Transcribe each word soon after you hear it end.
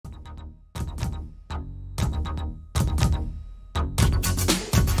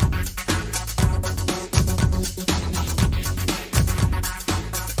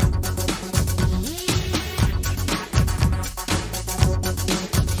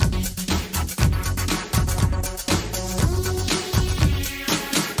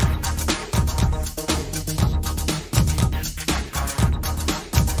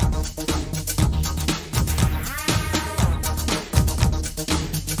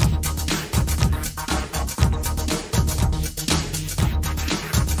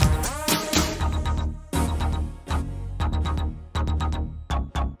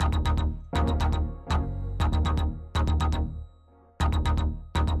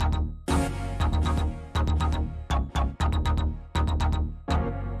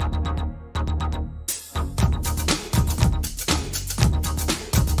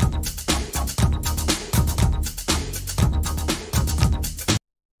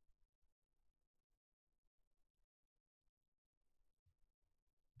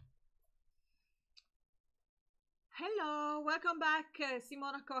Hello, welcome back,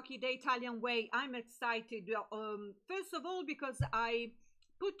 Simona Cochi, The Italian Way. I'm excited, first of all, because I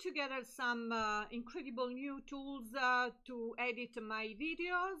put together some incredible new tools to edit my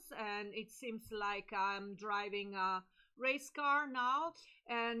videos, and it seems like I'm driving a race car now.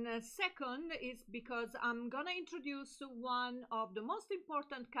 And second is because I'm gonna introduce one of the most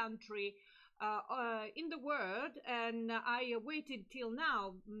important country in the world, and I waited till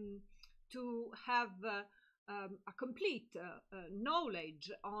now to have a complete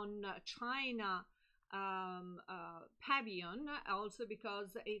knowledge on China Pavillon, also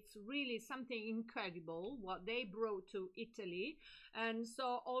because it's really something incredible what they brought to Italy. And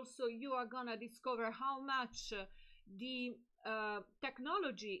so also you are gonna discover how much the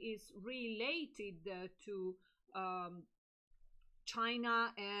technology is related to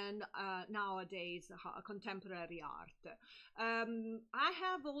China and nowadays contemporary art. I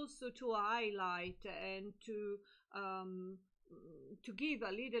have also to highlight and to give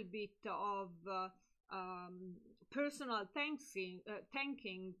a little bit of personal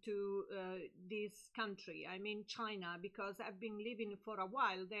thanking to this country, I mean China, because I've been living for a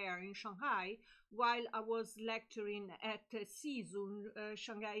while there in Shanghai while I was lecturing at CISUN,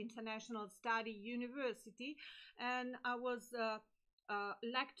 Shanghai International Study University, and I was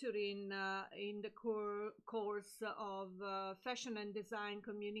lecturing in the course of fashion and design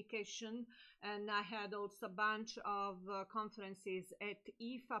communication, and I had also a bunch of conferences at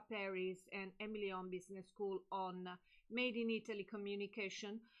IFA Paris and Emilion Business School on Made in Italy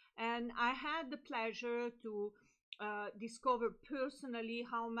communication. And I had the pleasure to discover personally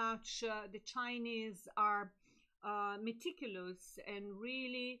how much the Chinese are meticulous and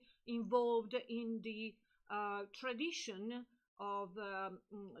really involved in the tradition of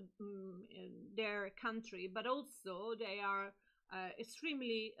their country, but also they are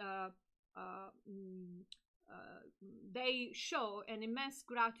extremely they show an immense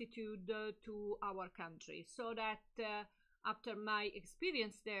gratitude to our country, so that after my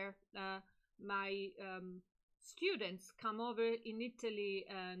experience there, my students come over in Italy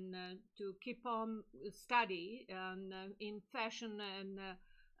and to keep on study and in fashion and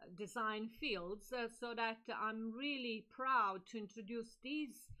design fields, so that I'm really proud to introduce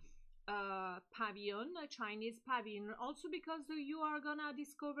this pavilion, a Chinese pavilion, also because you are gonna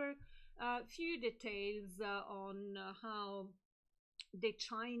discover a few details on how the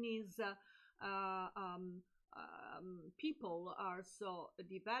Chinese people are so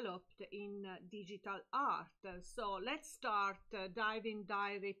developed in digital art. So let's start diving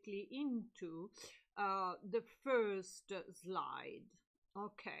directly into the first slide.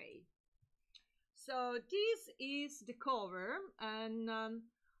 Okay, so this is the cover, and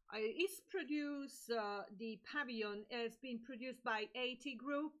it's produced, the pavilion has been produced by AT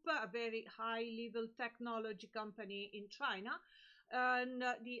Group, a very high level technology company in China, and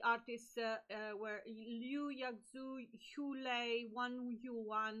the artists were Yuyang, Wang,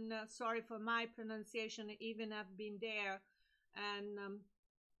 Yuyang. Sorry for my pronunciation, even I've been there and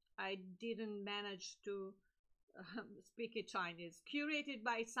I didn't manage to speak in Chinese. Curated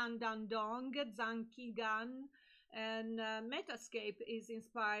by Dongdong, Zhang, and Meta-Scape is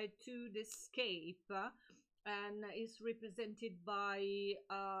inspired to the Scape and is represented by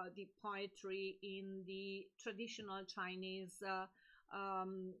the poetry in the traditional Chinese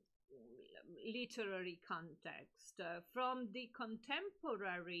literary context. From the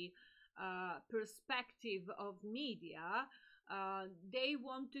contemporary perspective of media, they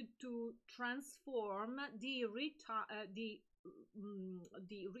wanted to transform the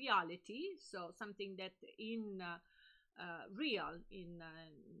reality, so something that in real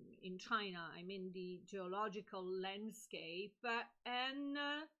in China, I mean the geological landscape, and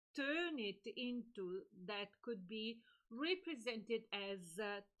turn it into that could be represented as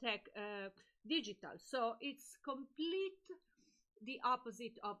digital. So it's complete the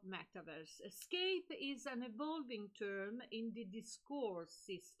opposite of metaverse. Scape is an evolving term in the discourse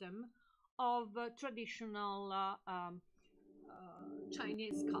system of traditional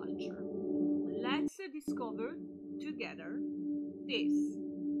Chinese culture. Let's discover together this.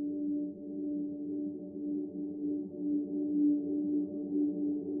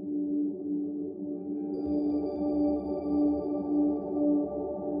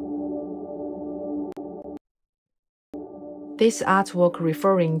 This artwork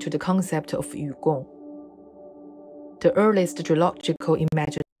referring to the concept of Yugong, the earliest geological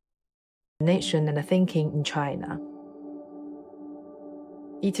imagination and thinking in China.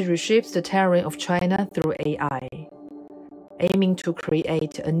 It reshapes the terrain of China through AI, aiming to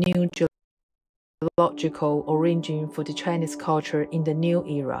create a new geological origin for the Chinese culture in the new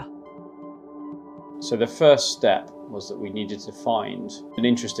era. So the first step was that we needed to find an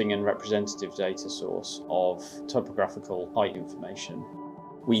interesting and representative data source of topographical height information.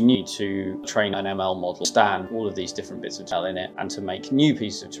 We need to train an ML model, understand all of these different bits of detail in it, and to make new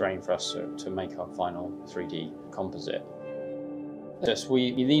pieces of terrain for us to make our final 3D composite. Yes,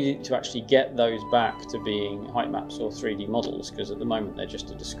 we needed to actually get those back to being height maps or 3D models, because at the moment they're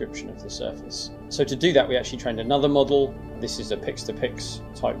just a description of the surface. So to do that, we actually trained another model. This is a pix-to-pix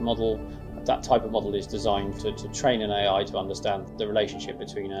type model. That type of model is designed to train an AI to understand the relationship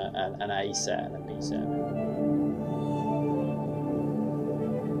between an A set and a B set.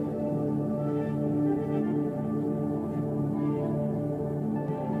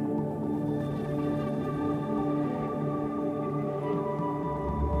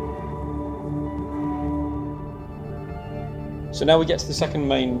 So now we get to the second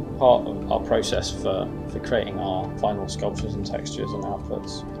main part of our process for creating our final sculptures and textures and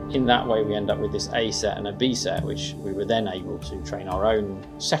outputs. In that way, we end up with this A set and a B set, which we were then able to train our own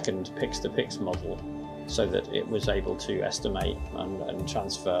second pix-to-pix model so that it was able to estimate and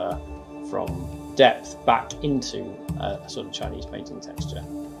transfer from depth back into a sort of Chinese painting texture.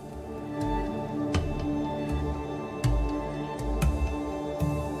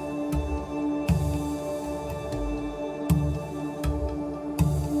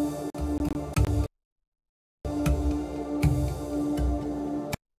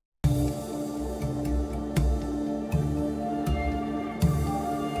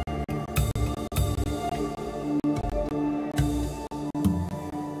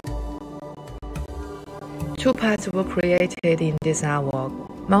 Two parts were created in this artwork: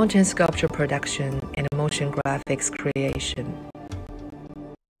 mountain sculpture production and motion graphics creation.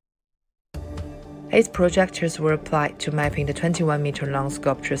 8 projectors were applied to mapping the 21-meter-long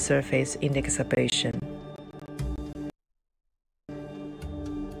sculpture surface in the exhibition.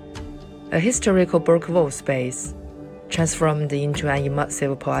 A historical brick wall space transformed into an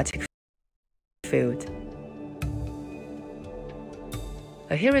immersive poetic field.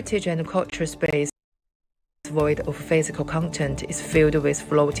 A heritage and culture space void of physical content is filled with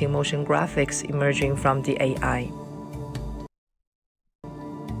floating motion graphics emerging from the AI.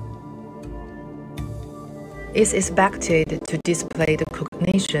 It's expected to display the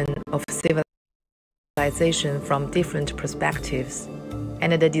cognition of civilization from different perspectives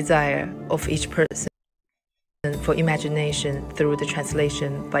and the desire of each person for imagination through the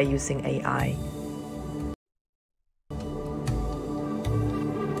translation by using AI.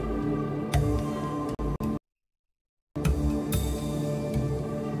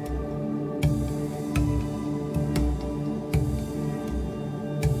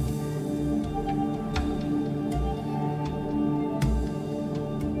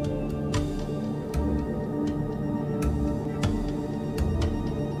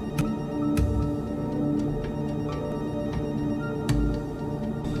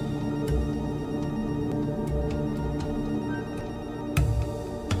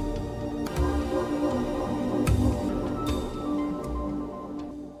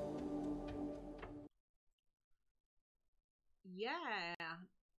 Yeah,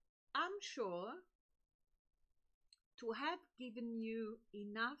 I'm sure to have given you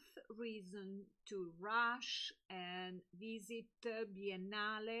enough reason to rush and visit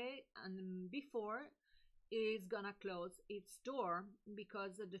Biennale and before is gonna close its door,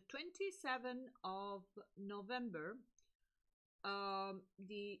 because the 27th of November,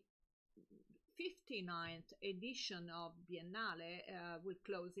 the 59th edition of Biennale will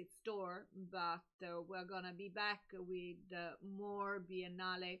close its door, but we're gonna be back with more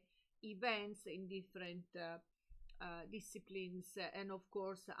Biennale events in different disciplines, and of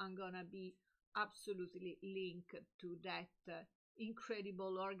course I'm gonna be absolutely linked to that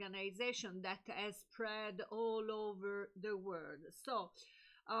incredible organization that has spread all over the world. So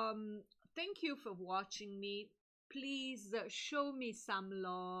thank you for watching me. Please show me some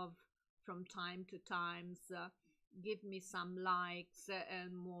love from time to time. Give me some likes,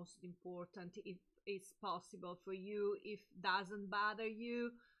 and most important, if it's possible for you, if doesn't bother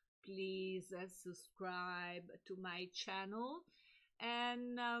you, please subscribe to my channel.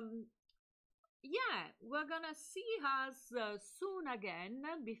 And yeah, we're gonna see us soon again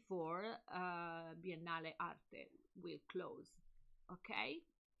before Biennale Arte will close. Okay,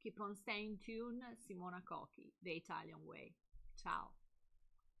 keep on staying tuned. Simona Cochi, the Italian way. Ciao.